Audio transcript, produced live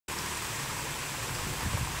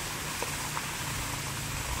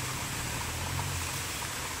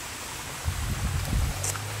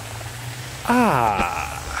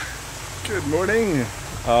Good morning.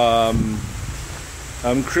 I'm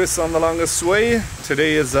Chris on the Longest Way.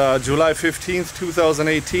 Today is July 15th,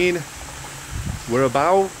 2018. We're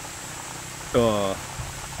about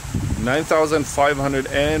 9,500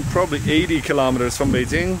 and probably 80 kilometers from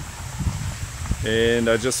Beijing. And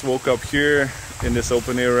I just woke up here in this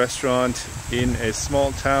open air restaurant in a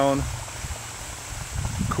small town,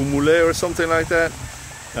 Kumule or something like that.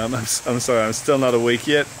 I'm sorry, I'm still not awake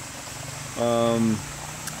yet.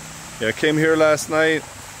 Yeah, I came here last night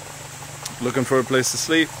looking for a place to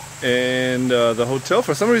sleep, and the hotel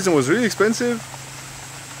for some reason was really expensive.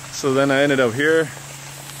 So then I ended up here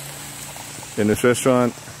in this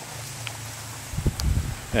restaurant,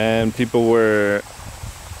 and people were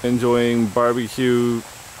enjoying barbecue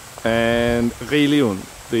and Reiliun,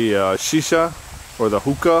 the shisha or the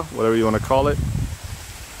hookah, whatever you want to call it,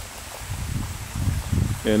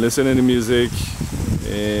 and listening to music.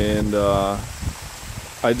 And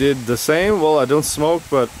I did the same. Well, I don't smoke,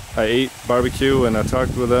 but I ate barbecue and I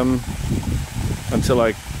talked with them until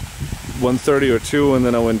like 1:30 or 2, and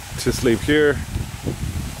then I went to sleep here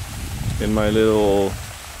in my little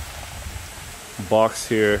box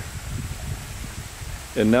here.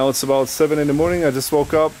 And now it's about 7 in the morning. I just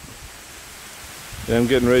woke up and I'm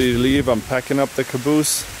getting ready to leave. I'm packing up the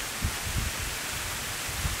caboose.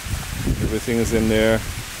 Everything is in there.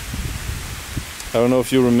 I don't know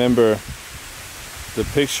if you remember the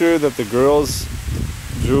picture that the girls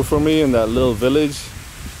drew for me in that little village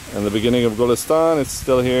in the beginning of Golestan. It's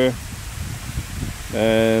still here.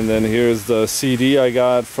 And then here's the CD I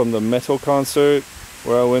got from the metal concert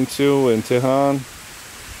where I went to in Tehran.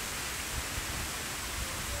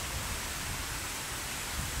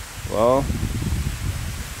 Well,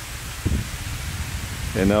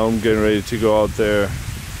 and now I'm getting ready to go out there.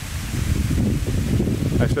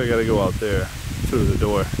 Actually, I gotta go out there through the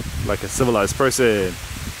door like a civilized person.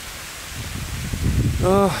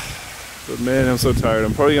 But man, I'm so tired.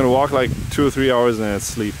 I'm probably gonna walk like 2 or 3 hours and then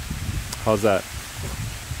sleep. How's that?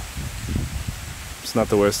 It's not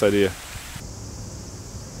the worst idea.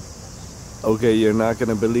 Okay, you're not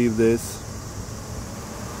gonna believe this,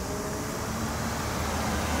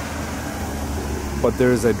 but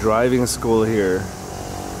there's a driving school here,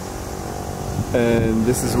 and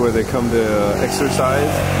this is where they come to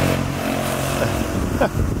exercise.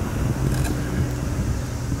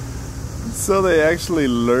 So they actually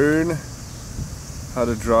learn how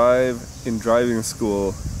to drive in driving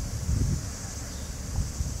school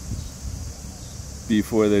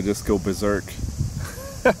before they just go berserk.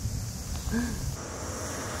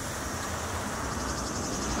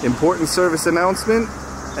 Important service announcement,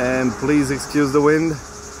 and please excuse the wind.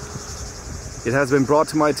 It has been brought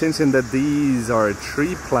to my attention that these are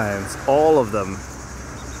tree plants, all of them.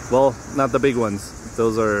 Well, not the big ones.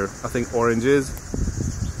 Those are, I think, oranges.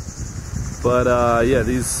 But yeah,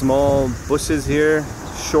 these small bushes here,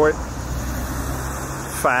 short,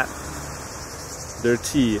 fat, they're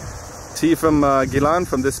tea. Tea from Gilan,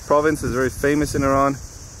 from this province, is very famous in Iran.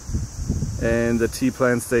 And the tea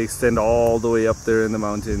plants, they extend all the way up there in the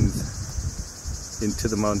mountains. Into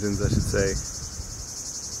the mountains, I should say.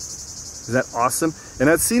 Is that awesome? And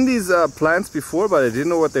I'd seen these plants before, but I didn't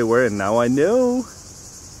know what they were, and now I know.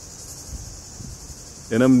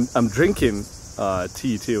 And I'm drinking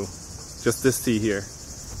tea too. Just this tea here.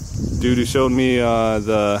 Dude who showed me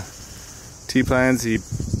the tea plants, he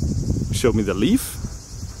showed me the leaf,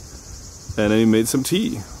 and then he made some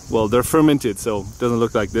tea. Well, they're fermented, so it doesn't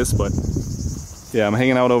look like this, but yeah, I'm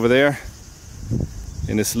hanging out over there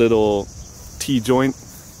in this little tea joint,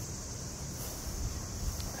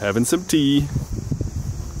 having some tea.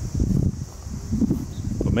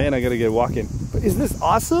 But man, I gotta get walking. But isn't this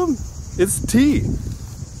awesome? It's tea.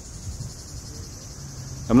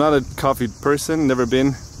 I'm not a coffee person, never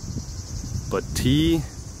been, but tea,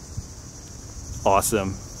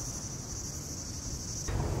 awesome.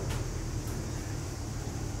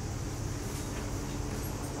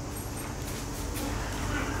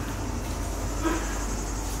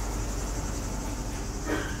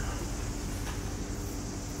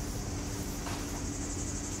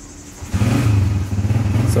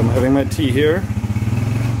 So I'm having my tea here,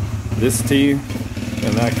 this tea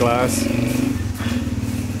in that glass,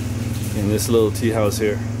 in this little tea house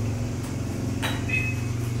here.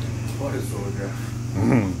 What is over there?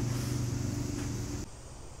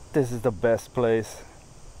 This is the best place.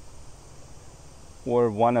 Or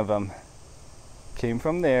one of them came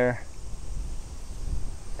from there.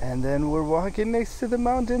 And then we're walking next to the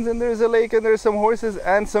mountains, and there's a lake, and there's some horses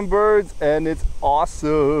and some birds, and it's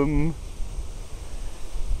awesome.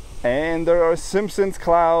 And there are Simpsons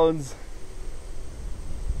clouds.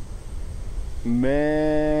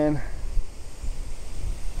 Man,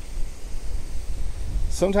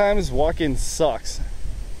 sometimes walking sucks,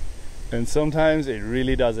 and sometimes it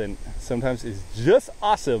really doesn't. Sometimes it's just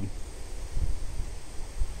awesome.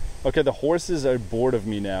 Okay, the horses are bored of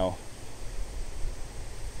me now.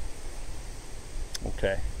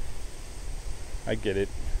 Okay, I get it.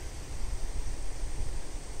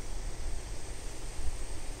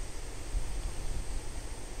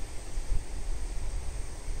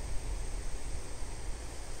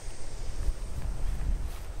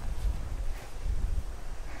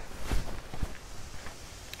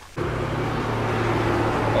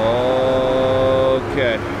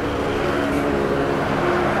 Okay.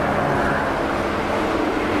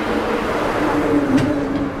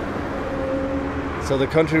 So the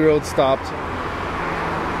country road stopped,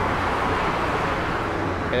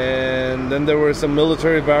 and then there were some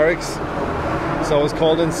military barracks, so I was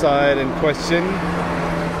called inside and questioned.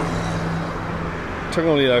 It took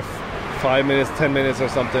only like 5 minutes, 10 minutes or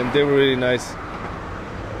something. They were really nice.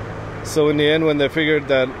 So in the end, when they figured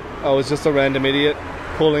that I was just a random idiot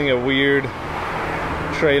pulling a weird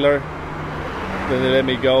trailer, then they let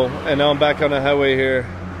me go, and now I'm back on the highway here.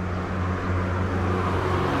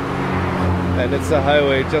 And it's a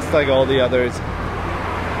highway just like all the others.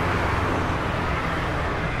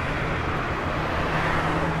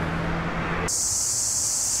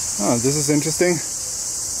 Oh, this is interesting.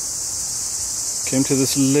 Came to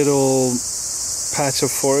this little patch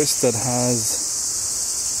of forest that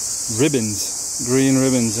has ribbons, green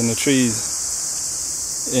ribbons in the trees.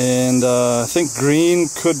 And I think green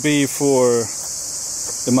could be for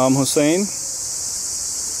Imam Hussein.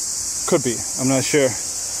 Could be, I'm not sure.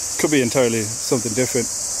 Could be entirely something different,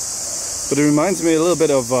 but it reminds me a little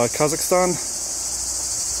bit of Kazakhstan,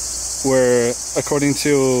 where according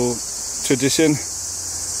to tradition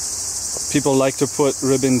people like to put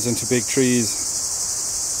ribbons into big trees,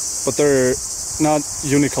 but they're not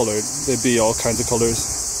unicolored. They'd be all kinds of colors.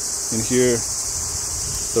 In here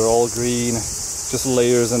they're all green, just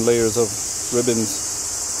layers and layers of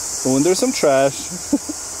ribbons. But when there's some trash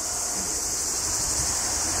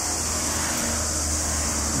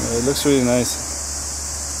it looks really nice.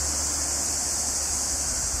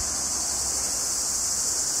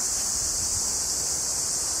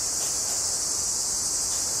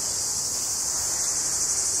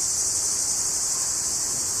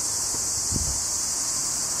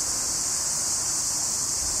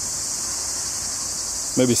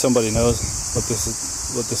 Maybe somebody knows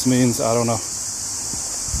what this means. I don't know.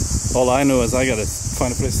 All I know is I gotta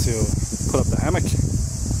find a place to put up the hammock.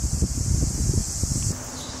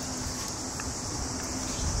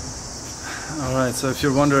 Alright, so if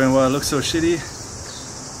you're wondering why I look so shitty,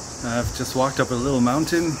 I've just walked up a little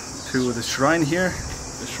mountain to the shrine here,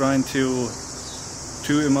 the shrine to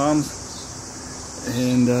two imams,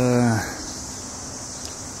 and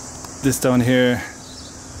this down here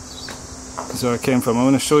is where I came from. I'm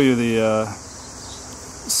going to show you the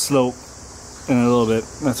slope in a little bit.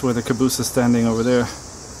 That's where the caboose is standing over there,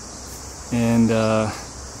 and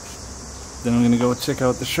then I'm going to go check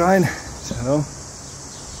out the shrine. So,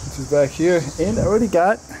 which is back here, and I already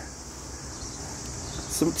got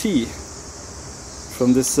some tea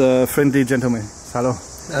from this friendly gentleman. Salam.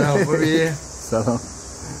 سلام خوبی؟ سلام.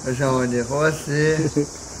 شما خواستی؟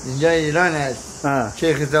 اینجا ایران است.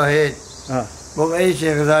 شیخ زاهد. موقعی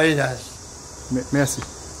شیخ زاهد است. Merci.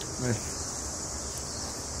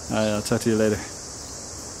 Alright, I'll talk to you later.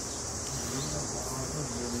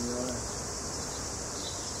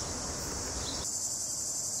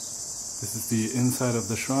 This is the inside of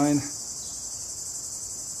the shrine.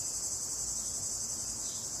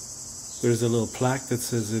 There's a little plaque that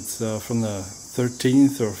says it's from the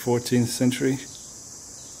 13th or 14th century,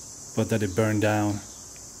 but that it burned down.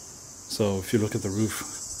 So if you look at the roof,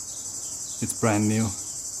 it's brand new.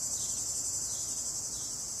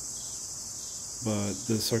 But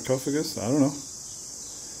the sarcophagus, I don't know.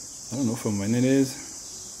 I don't know from when it is.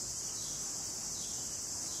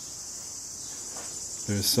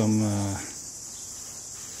 There's some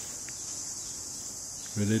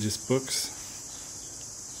religious books.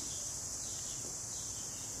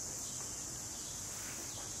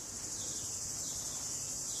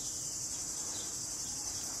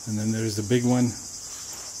 And then there's the big one.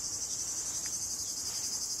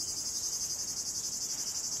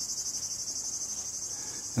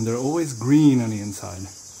 And they're always green on the inside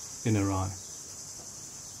in Iran.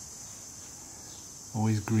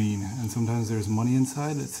 Always green. And sometimes there's money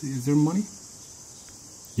inside. Let's see, is there money?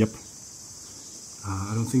 Yep.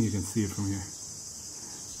 I don't think you can see it from here.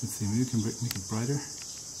 Let's see, maybe you can make it brighter.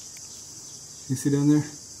 You see down there?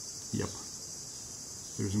 Yep.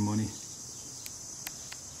 There's money.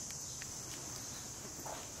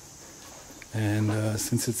 And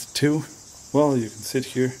since it's 2, well, you can sit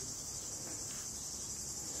here.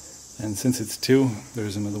 And since it's 2,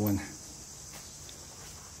 there's another one.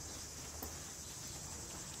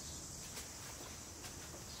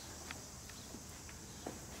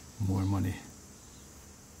 More money.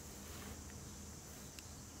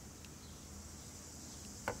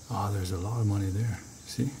 Oh, there's a lot of money there.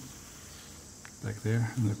 See? Back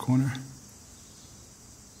there in the corner.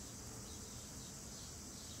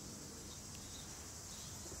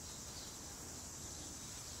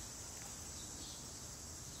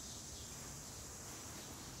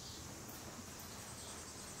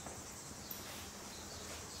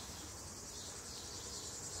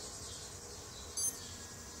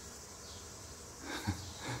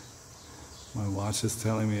 My watch is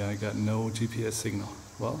telling me I got no GPS signal.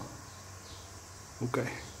 Well, okay.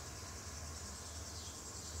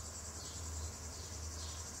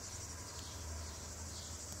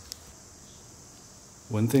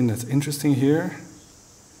 One thing that's interesting here,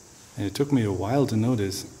 and it took me a while to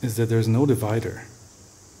notice, is that there's no divider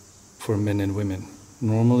for men and women.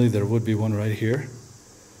 Normally there would be one right here.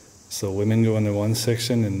 So women go in the one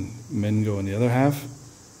section and men go in the other half.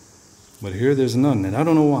 But here there's none, and I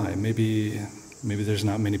don't know why. Maybe there's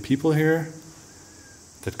not many people here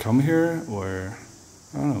that come here, or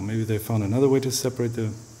I don't know, maybe they found another way to separate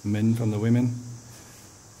the men from the women.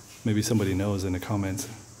 Maybe somebody knows in the comments.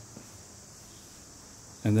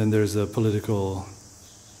 And then there's the political,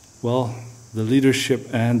 well, the leadership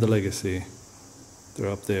and the legacy.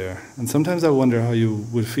 They're up there. And sometimes I wonder how you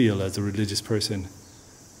would feel as a religious person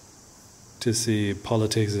to see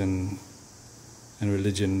politics and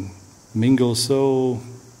religion mingle so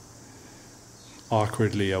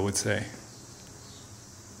awkwardly, I would say.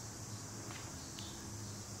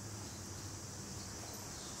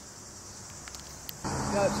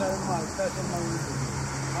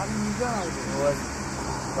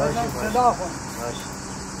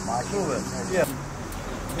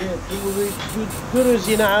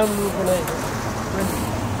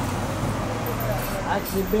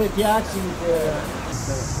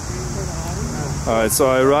 Alright, so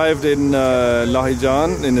I arrived in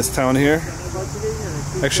Lahijan, in this town here.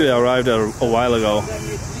 Actually, I arrived a while ago.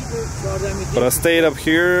 But I stayed up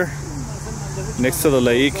here next to the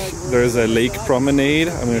lake. There's a lake promenade.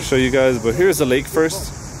 I'm going to show you guys, but here's the lake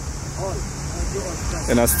first.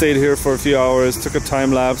 And I stayed here for a few hours, took a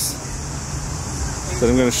time lapse that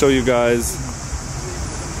I'm going to show you guys.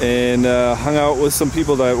 And hung out with some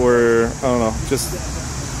people that were, I don't know, just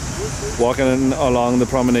walking along the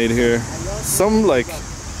promenade here. Some like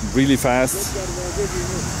really fast,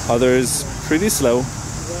 others pretty slow.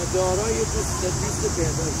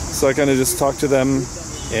 So I kind of just talked to them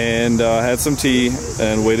and had some tea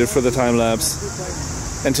and waited for the time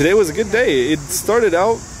lapse. And today was a good day. It started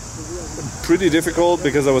out pretty difficult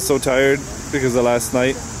because I was so tired because of last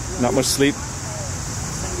night, not much sleep.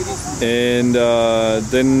 And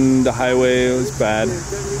then the highway was bad.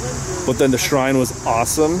 But then the shrine was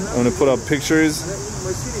awesome. I'm gonna put up pictures.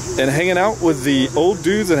 And hanging out with the old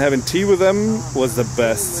dudes and having tea with them was the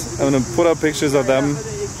best. I'm gonna put up pictures of them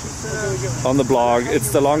on the blog. It's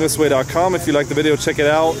thelongestway.com. If you like the video, check it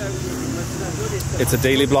out. It's a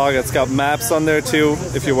daily blog. It's got maps on there too,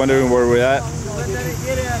 if you're wondering where we're at.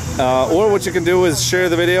 Or what you can do is share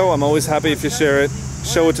the video. I'm always happy if you share it.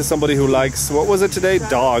 Show it to somebody who likes, what was it today?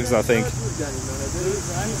 Dogs, I think.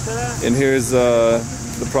 And here's the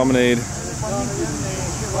promenade.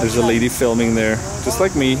 There's a lady filming there, just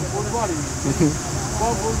like me.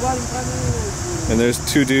 And there's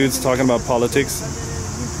two dudes talking about politics.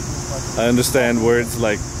 I understand words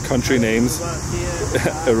like country names,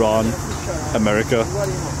 Iran, America.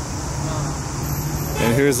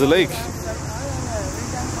 And here's the lake.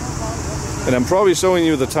 And I'm probably showing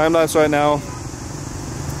you the time lapse right now.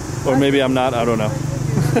 Or maybe I'm not, I don't know.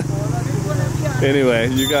 Anyway,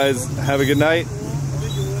 you guys have a good night.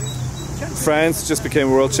 France just became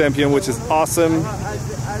world champion, which is awesome.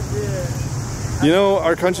 You know,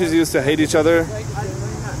 our countries used to hate each other,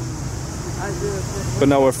 but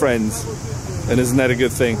now we're friends. And isn't that a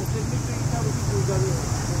good thing?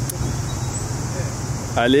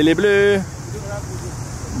 Allez les bleus!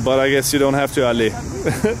 But I guess you don't have to aller.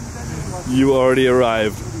 You already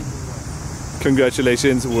arrived.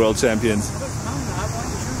 Congratulations, world champions.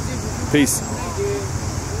 Peace.